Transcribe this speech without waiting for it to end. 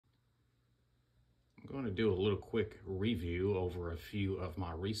going to do a little quick review over a few of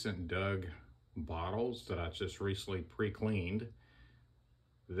my recent Doug bottles that I just recently pre-cleaned.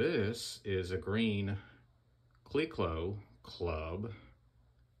 This is a green Clicquot Club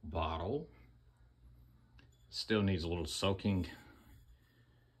bottle. Still needs a little soaking.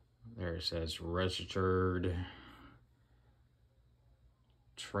 There it says registered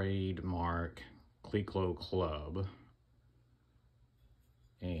trademark Clicquot Club.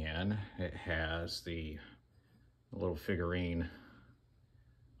 And it has the little figurine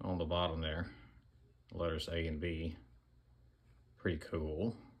on the bottom there, letters A and B. Pretty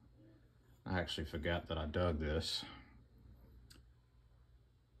cool. I actually forgot that I dug this.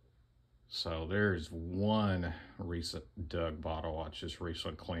 So there's one recent Doug bottle I just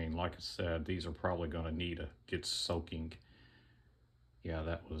recently cleaned. Like I said, these are probably going to need to get soaking. Yeah,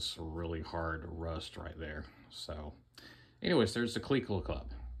 that was really hard rust right there. So anyways, there's the Clicquot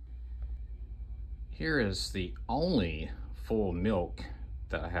Club. Here is the only full milk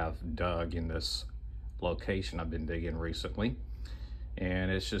that I have dug in this location I've been digging recently. And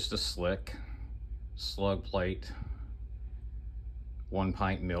it's just a slick slug plate, 1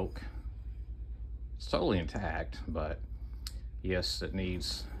 pint milk. It's totally intact, but yes, it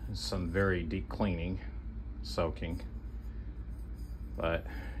needs some very deep cleaning, soaking. But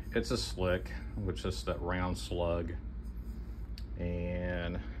it's a slick with just that round slug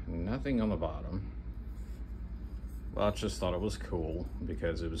and nothing on the bottom. Well, I just thought it was cool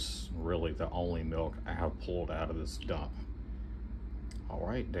because it was really the only milk I have pulled out of this dump. All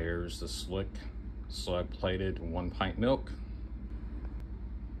right, there's the slick slug plated 1 pint milk.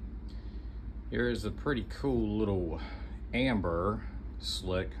 Here is a pretty cool little amber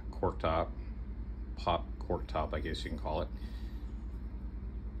slick cork top, pop cork top, I guess you can call it.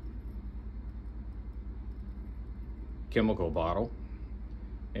 Chemical bottle,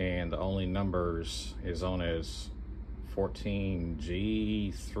 and the only numbers is on as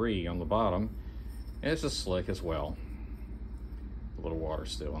 14G3 on the bottom. And it's a slick as well. A little water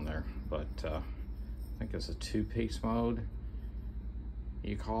still in there, but I think it's a 2-piece mode,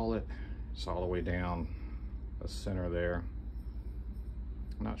 you call it. It's all the way down the center there.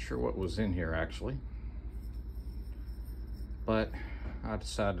 I'm not sure what was in here actually, but I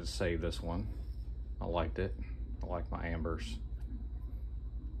decided to save this one. I liked it. I like my ambers.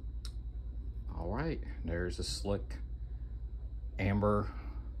 All right, there's a slick amber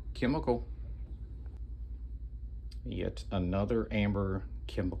chemical. Yet another amber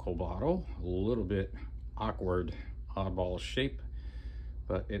chemical bottle. A little bit awkward, oddball shape,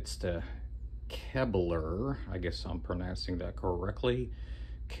 but it's the Kebler. I guess I'm pronouncing that correctly.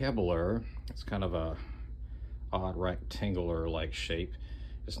 Kebler. It's kind of a odd rectangular like shape.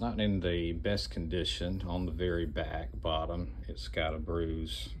 It's not in the best condition. On the very back bottom, it's got a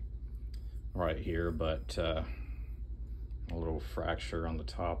bruise right here, but a little fracture on the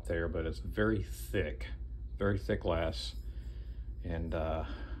top there, but it's very thick glass. And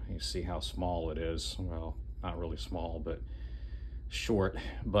you see how small it is. Well, not really small, but short.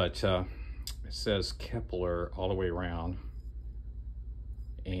 But it says Kepler all the way around.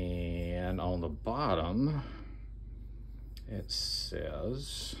 And on the bottom, it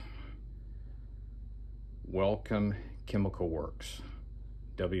says Welcome Chemical Works.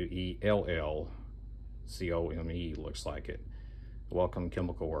 WELLCOME looks like it. Welcome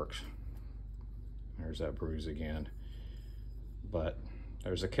Chemical Works. There's that bruise again. But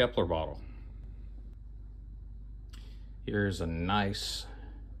there's a Kepler bottle. Here's a nice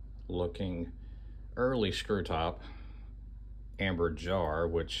looking early screw top amber jar,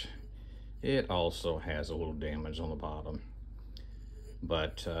 which it also has a little damage on the bottom,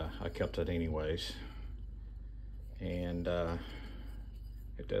 but I kept it anyways. And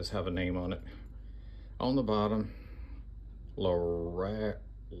it does have a name on it on the bottom. Laureate.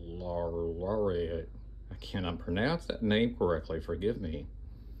 I cannot pronounce that name correctly, forgive me.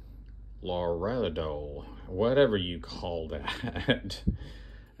 Laureado, whatever you call that.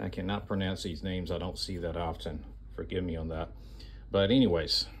 I cannot pronounce these names. I don't see that often. Forgive me on that. But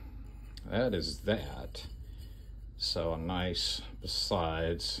anyways, that is that. So a nice,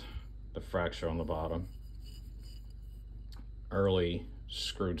 besides the fracture on the bottom, early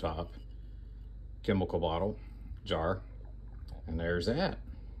screw top chemical bottle jar, and there's that.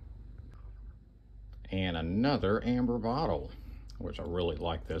 And another amber bottle, which I really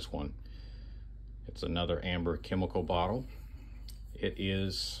like this one. It's another amber chemical bottle. It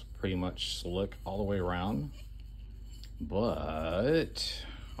is pretty much slick all the way around, but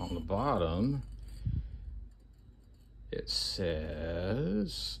on the bottom it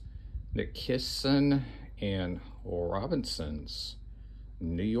says McKesson and Robinson's,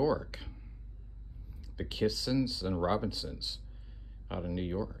 New York. the Kissons and Robinsons out of New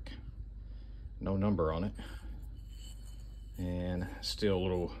York. No number on it. And still a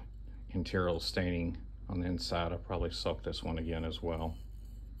little interior staining on the inside. I'll probably soak this one again as well.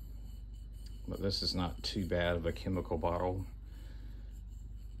 But this is not too bad of a chemical bottle.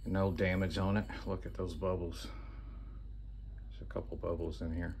 No damage on it. Look at those bubbles. There's a couple bubbles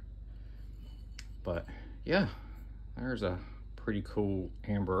in here. But yeah, there's a pretty cool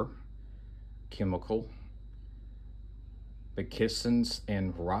amber chemical. The Kissons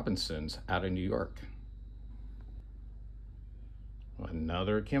and Robinsons out of New York.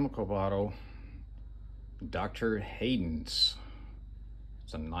 Another chemical bottle. Dr. Hayden's.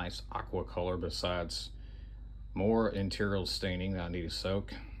 It's a nice aqua color besides more interior staining that I need to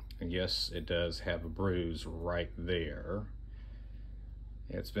soak. And yes, it does have a bruise right there.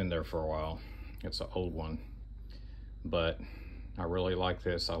 It's been there for a while. It's an old one. But I really like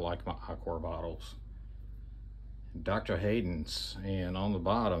this. I like my aqua bottles. Dr. Hayden's. And on the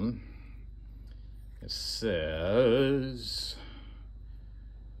bottom, it says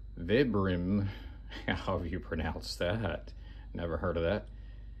Vibrim, however you pronounce that. Never heard of that.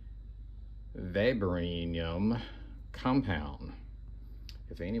 Vibranium compound.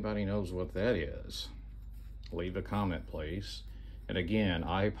 If anybody knows what that is, leave a comment, please. And again,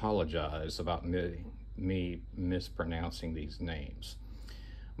 I apologize about me mispronouncing these names.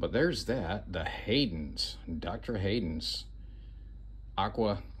 But there's that, the Hayden's, Dr. Hayden's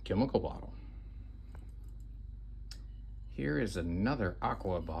aqua chemical bottle. Here is another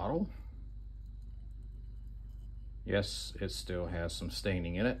aqua bottle. Yes, it still has some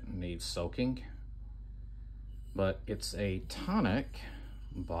staining in it, needs soaking. But it's a tonic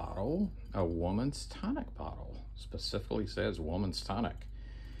bottle, a woman's tonic bottle. Specifically says woman's tonic.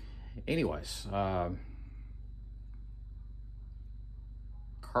 Anyways,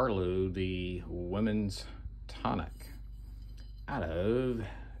 Carlu, the women's tonic out of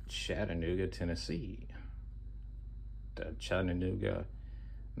Chattanooga, Tennessee. The Chattanooga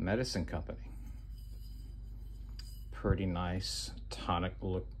Medicine Company. Pretty nice tonic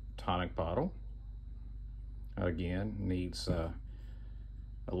bottle. Again, needs a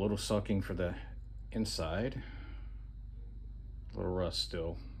little soaking for the inside. A little rust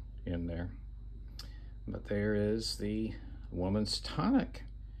still in there. But there is the woman's tonic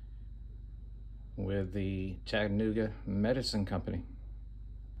with the Chattanooga Medicine Company.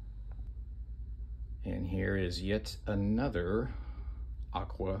 And here is yet another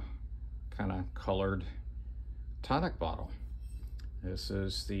aqua kind of colored tonic bottle. This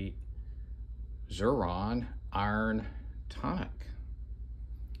is the Zuron Iron Tonic.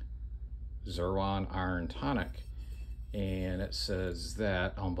 Zuron Iron Tonic. And it says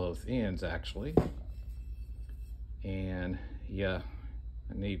that on both ends actually. And yeah,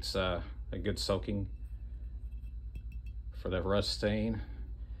 it needs a good soaking for the rust stain.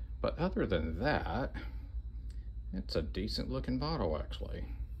 But other than that, it's a decent looking bottle actually.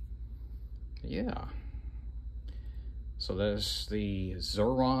 Yeah. So that's the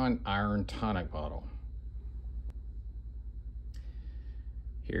Zuron Iron Tonic bottle.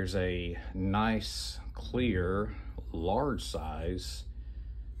 Here's a nice, clear, large size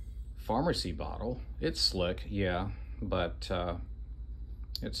pharmacy bottle. It's slick, yeah, but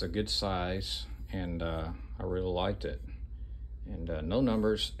it's a good size, and I really liked it. And no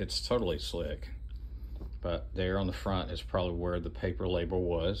numbers, it's totally slick. But there on the front is probably where the paper label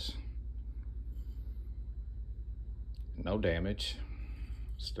was. No damage.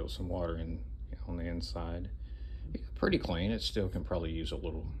 Still some water on the inside. Yeah, pretty clean. It still can probably use a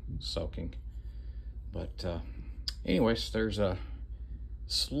little soaking. But anyways, there's a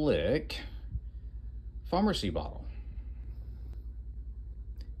slick pharmacy bottle.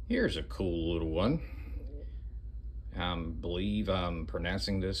 Here's a cool little one. I believe I'm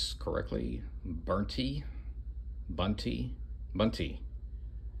pronouncing this correctly. Bunty.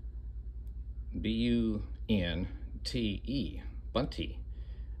 B-U-N-T-E. Bunty.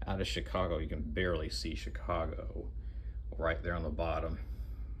 Out of Chicago. You can barely see Chicago right there on the bottom.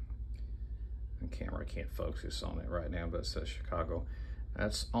 The camera can't focus on it right now, but it says Chicago.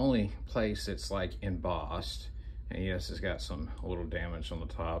 That's the only place it's like embossed. And yes, it's got a little damage on the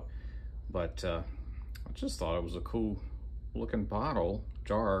top, but I just thought it was a cool looking bottle,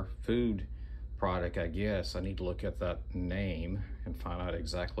 jar, food product, I guess. I need to look at that name and find out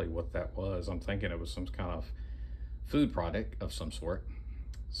exactly what that was. I'm thinking it was some kind of food product of some sort.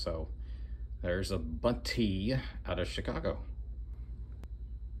 So there's a Bunty out of Chicago.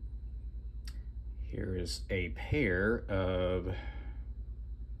 Here is a pair of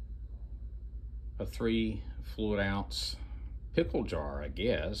a 3 fluid ounce pickle jar, I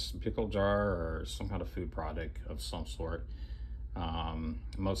guess. Pickle jar or some kind of food product of some sort. In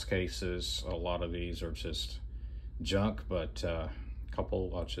most cases, a lot of these are just junk, but a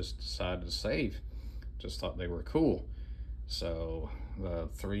couple I just decided to save. Just thought they were cool. So the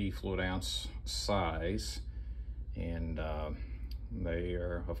 3 fluid ounce size, and they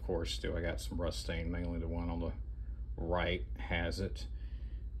are, of course, still, I got some rust stain, mainly the one on the right has it,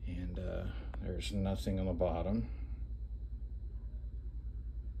 and there's nothing on the bottom.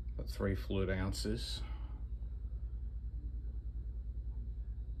 But 3 fluid ounces.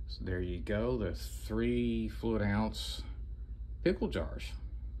 So there you go, the 3 fluid ounce pickle jars.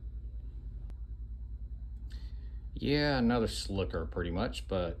 Yeah, another slicker pretty much,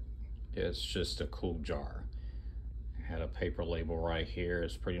 but it's just a cool jar. It had a paper label right here.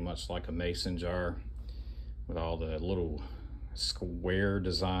 It's pretty much like a mason jar with all the little square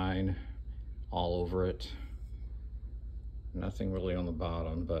design all over it. Nothing really on the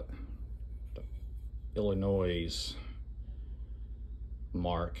bottom, but the Illinois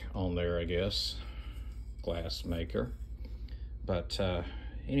mark on there, I guess. Glass maker. But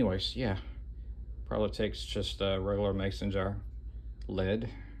anyways, yeah. Probably takes just a regular mason jar, lead,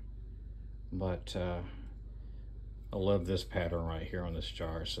 but I love this pattern right here on this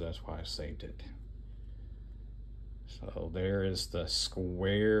jar, so that's why I saved it. So there is the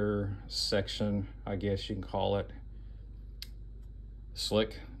square section, I guess you can call it,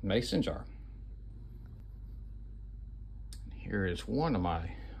 slick mason jar. Here is one of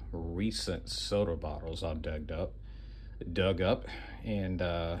my recent soda bottles I've dug up, and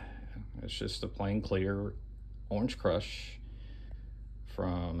it's just a plain clear Orange Crush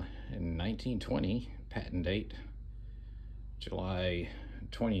from 1920, patent date, July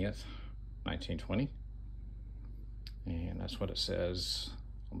 20th, 1920. And that's what it says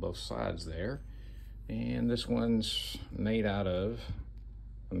on both sides there. And this one's made out of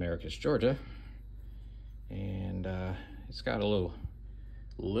Americus, Georgia. And it's got a little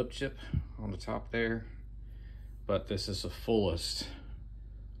lip chip on the top there. But this is the fullest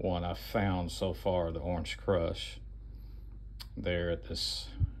one I've found so far, the Orange Crush, there at this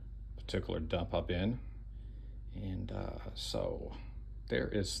particular dump I've been. And so there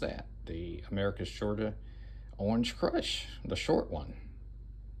is that, the Americus, Georgia Orange Crush, the short one.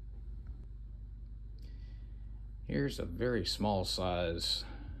 Here's a very small size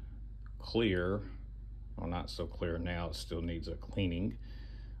clear, well, not so clear now, it still needs a cleaning,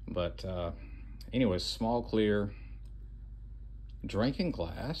 but anyways, small clear drinking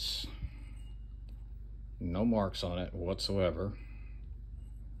glass, no marks on it whatsoever.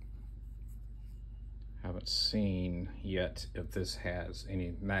 Haven't seen yet if this has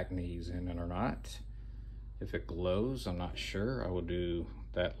any manganese in it or not. If it glows, I'm not sure. I will do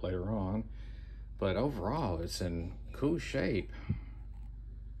that later on. But overall, it's in cool shape.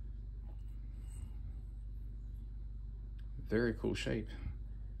 Very cool shape.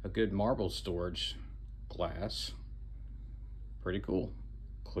 A good marble storage glass. Pretty cool.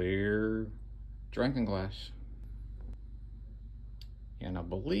 Clear drinking glass. And I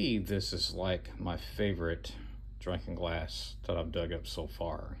believe this is like my favorite drinking glass that I've dug up so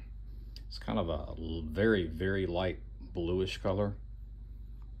far. It's kind of a very, very light bluish color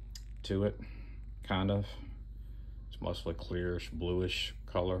to it, kind of. It's mostly clearish, bluish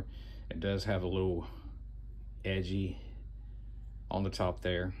color. It does have a little edgy on the top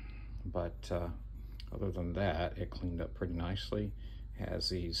there, but other than that, it cleaned up pretty nicely. Has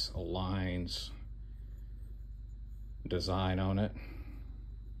these lines design on it.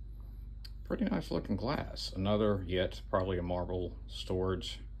 Pretty nice looking glass. Another, yet probably a marble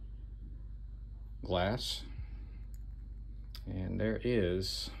storage glass. And there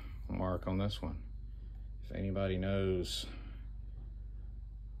is a mark on this one. If anybody knows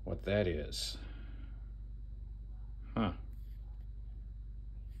what that is. Huh.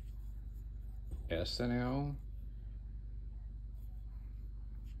 S&L.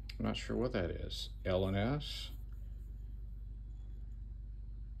 I'm not sure what that is. L&S.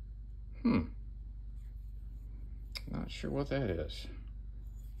 Not sure what that is.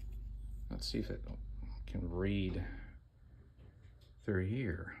 Let's see if it can read through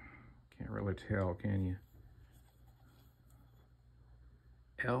here. Can't really tell, can you?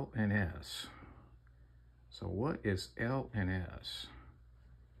 L&S. So what is L&S?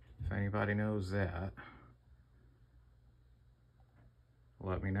 If anybody knows that,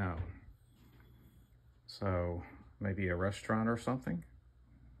 let me know. So maybe a restaurant or something?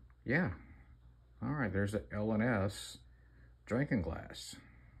 Yeah. All right, there's the L&S drinking glass.